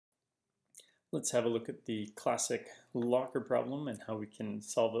Let's have a look at the classic locker problem and how we can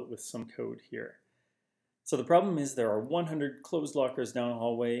solve it with some code here. So the problem is there are 100 closed lockers down a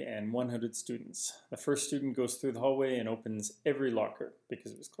hallway and 100 students. The first student goes through the hallway and opens every locker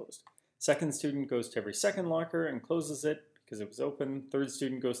because it was closed. Second student goes to every second locker and closes it because it was open. Third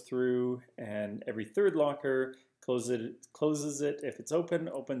student goes through and every third locker closes it if it's open,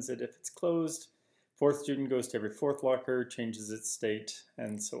 opens it if it's closed. Fourth student goes to every fourth locker, changes its state,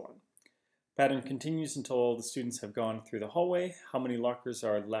 and so on. Pattern continues until all the students have gone through the hallway. How many lockers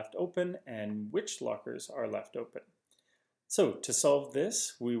are left open and which lockers are left open? So to solve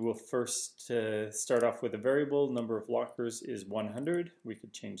this, we will first start off with a variable. Number of lockers is 100. We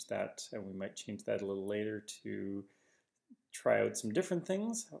could change that, and we might change that a little later to try out some different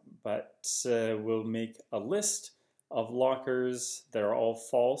things, but we'll make a list of lockers that are all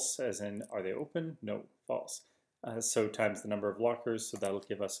false, as in, are they open? No, false. So times the number of lockers, so that'll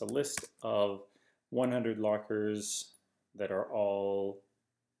give us a list of 100 lockers that are all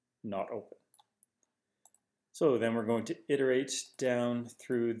not open. So then we're going to iterate down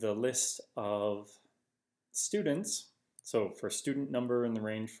through the list of students. So for student number in the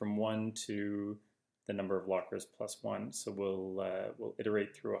range from 1 to the number of lockers plus 1. So we'll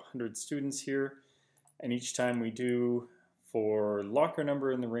iterate through 100 students here. And each time we do for locker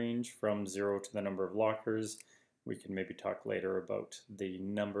number in the range from 0 to the number of lockers, we can maybe talk later about the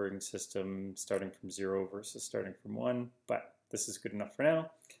numbering system starting from 0 versus starting from 1, but this is good enough for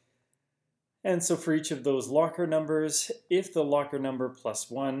now. And so for each of those locker numbers, if the locker number plus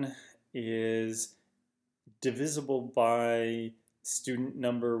 1 is divisible by student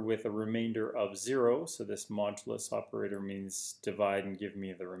number with a remainder of 0, so this modulus operator means divide and give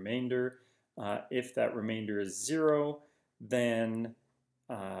me the remainder. If that remainder is 0, then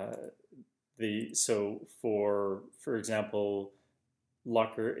so for example,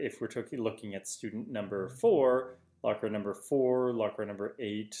 locker, if we're looking at student number 4, locker number 4, locker number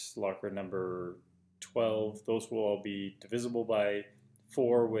 8, locker number 12, those will all be divisible by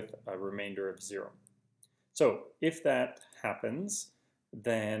 4 with a remainder of 0. So if that happens,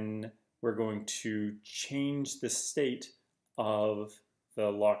 then we're going to change the state of the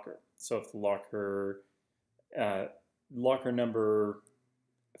locker. So if the locker number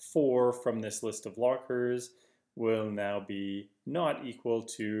 4 from this list of lockers will now be not equal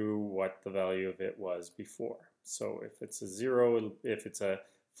to what the value of it was before. So if it's a 0, if it's a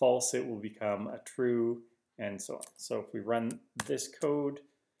false, it will become a true, and so on. So if we run this code,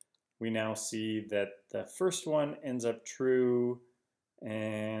 we now see that the first one ends up true,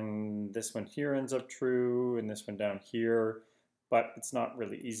 and this one here ends up true, and this one down here, but it's not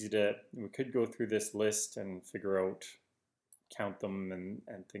really easy we could go through this list and figure out, count them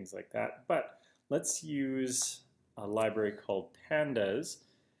and things like that. But let's use a library called pandas.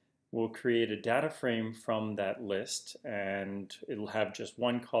 We'll create a data frame from that list, and it'll have just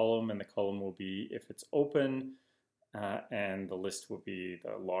one column, and the column will be if it's open, and the list will be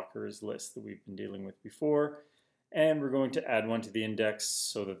the lockers list that we've been dealing with before. And we're going to add 1 to the index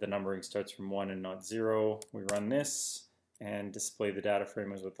so that the numbering starts from 1 and not 0. We run this and display the data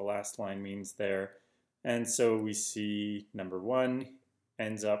frame as what the last line means there. And so we see number 1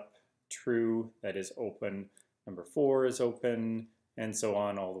 ends up true, that is open. Number 4 is open, and so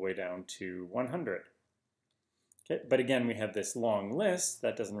on all the way down to 100. Okay, but again, we have this long list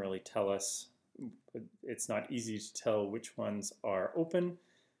that doesn't really tell us, it's not easy to tell which ones are open.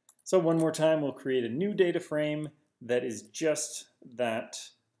 So one more time, we'll create a new data frame that is just that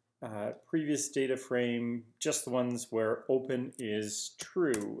previous data frame, just the ones where open is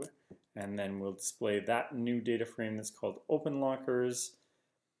true. And then we'll display that new data frame that's called open lockers.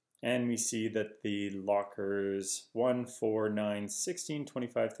 And we see that the lockers 1, 4, 9, 16,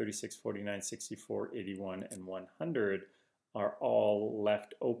 25, 36, 49, 64, 81, and 100 are all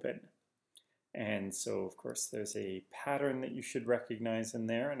left open. And so, of course, there's a pattern that you should recognize in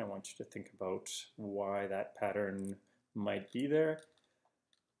there, and I want you to think about why that pattern might be there.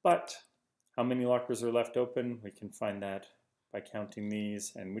 But how many lockers are left open? We can find that by counting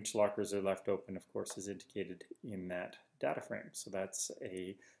these, and which lockers are left open, of course, is indicated in that data frame. So that's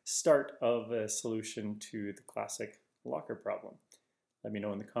a start of a solution to the classic locker problem. Let me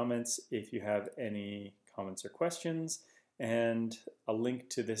know in the comments if you have any comments or questions, and a link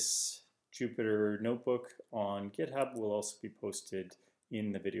to this Jupyter notebook on GitHub will also be posted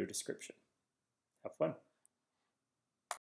in the video description. Have fun.